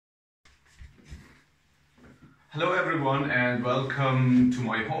Hello everyone and welcome to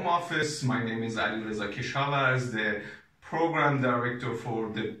my home office. My name is Ali Reza Keshavar, as the Program Director for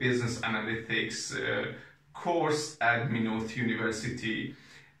the Business Analytics course at Minoth University.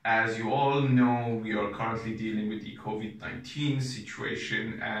 As you all know, we are currently dealing with the COVID-19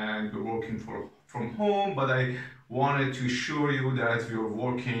 situation and we're working from home, but I wanted to assure you that we are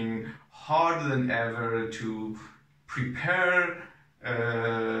working harder than ever to prepare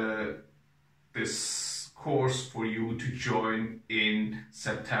this course for you to join in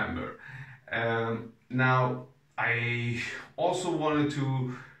September. Now, I also wanted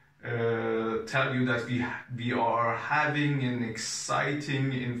to tell you that we are having an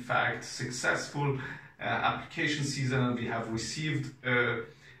exciting, in fact, successful application season, and we have received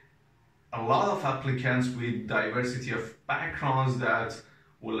a lot of applicants with diversity of backgrounds that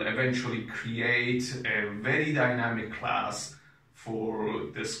will eventually create a very dynamic class for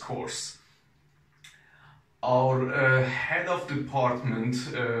this course. Our head of department,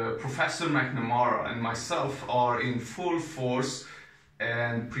 Professor McNamara, and myself are in full force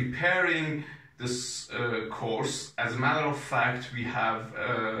and preparing this course. As a matter of fact, we have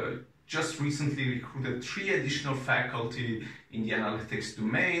just recently recruited 3 additional faculty in the analytics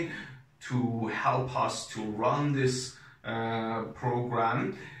domain to help us to run this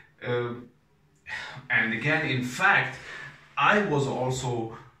program. And again, in fact, I was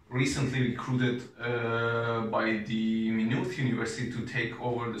also recently recruited by the Minoth University to take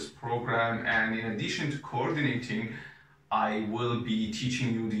over this program, and in addition to coordinating, I will be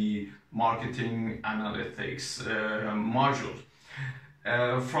teaching you the marketing analytics module.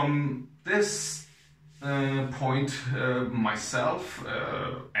 From this point, myself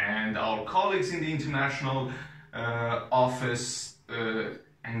and our colleagues in the international office,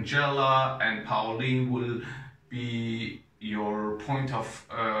 Angela and Pauline, will be your point of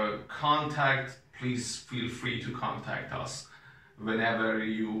contact. Please feel free to contact us whenever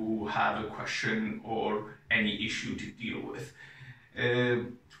you have a question or any issue to deal with.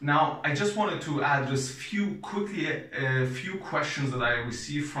 Now, I just wanted to address a few questions that I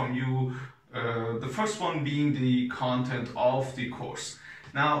received from you. The first one being the content of the course.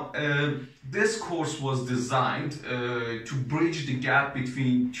 Now, this course was designed to bridge the gap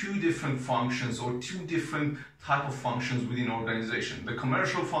between 2 different functions or 2 different type of functions within an organization. The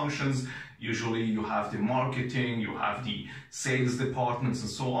commercial functions, usually you have the marketing, you have the sales departments and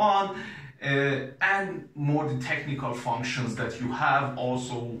so on, and more the technical functions that you have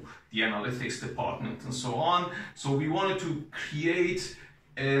also the analytics department and so on. So we wanted to create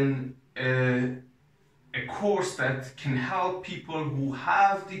a course that can help people who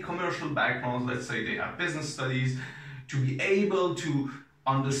have the commercial backgrounds, let's say they have business studies, to be able to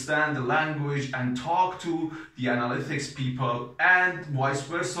understand the language and talk to the analytics people, and vice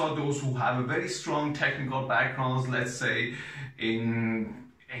versa, those who have a very strong technical backgrounds, let's say in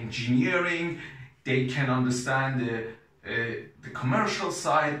engineering, they can understand the commercial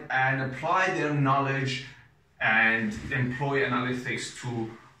side and apply their knowledge and employ analytics to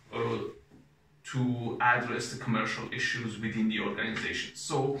address the commercial issues within the organization.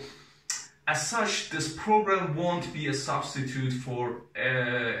 So, as such, this program won't be a substitute for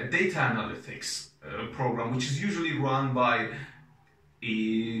a data analytics program, which is usually run by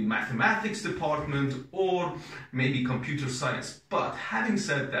a mathematics department or maybe computer science. But having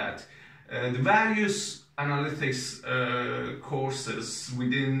said that, the various analytics courses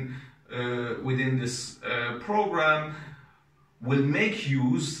within this program will make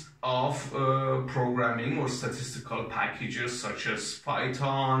use of programming or statistical packages such as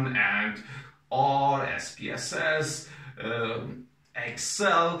Python and R, SPSS,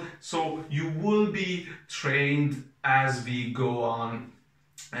 Excel. So you will be trained as we go on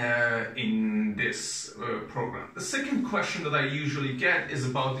in this program. The second question that I usually get is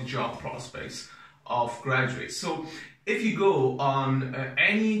about the job prospects of graduates. So if you go on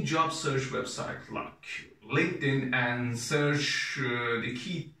any job search website like LinkedIn and search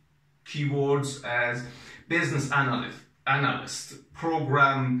the keywords as business analyst,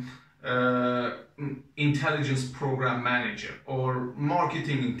 program intelligence program manager, or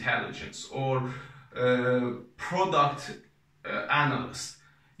marketing intelligence, or product analyst,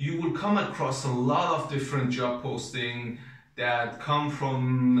 you will come across a lot of different job postings that come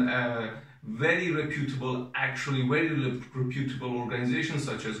from very reputable organizations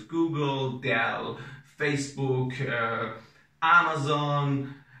such as Google, Dell, Facebook,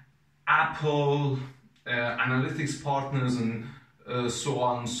 Amazon, Apple, analytics partners, and so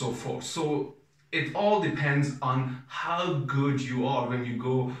on and so forth. So it all depends on how good you are when you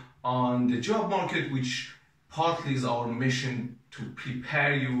go on the job market, which partly is our mission to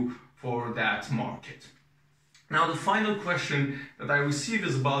prepare you for that market. Now the final question that I received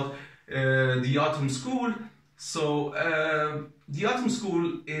is about the autumn school. So the autumn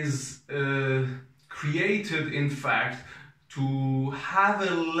school is created, in fact, to have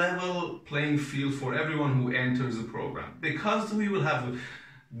a level playing field for everyone who enters the program, because we will have a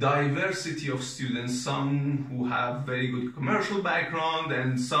diversity of students, some who have very good commercial background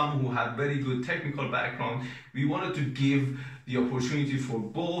and some who have very good technical background. We wanted to give the opportunity for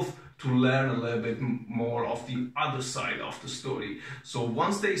both to learn a little bit more of the other side of the story. So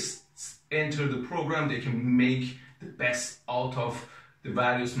once they enter the program, they can make the best out of the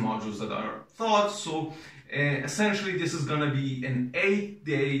various modules that are taught. So essentially this is going to be an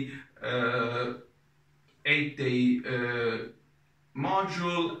 8-day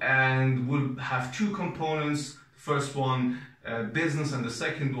module, and we'll have two components. First one business, and the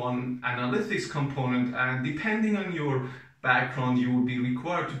second one analytics component, and depending on your background you will be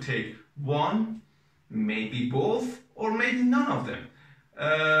required to take one, maybe both, or maybe none of them.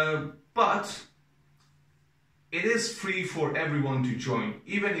 But it is free for everyone to join.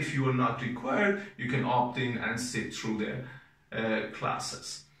 Even if you are not required, you can opt in and sit through the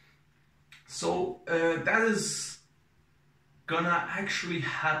classes. So that is gonna actually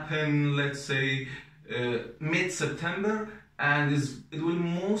happen, let's say, mid-September, and it will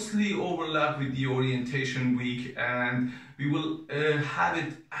mostly overlap with the orientation week, and we will have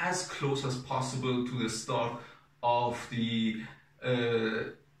it as close as possible to the start of the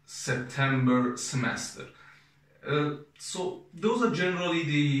September semester. So those are generally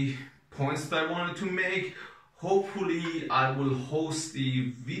the points that I wanted to make. Hopefully I will host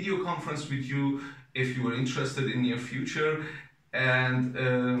the video conference with you if you are interested in near future. And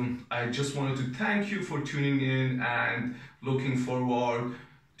I just wanted to thank you for tuning in, and looking forward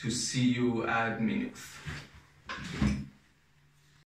to see you at Minuth.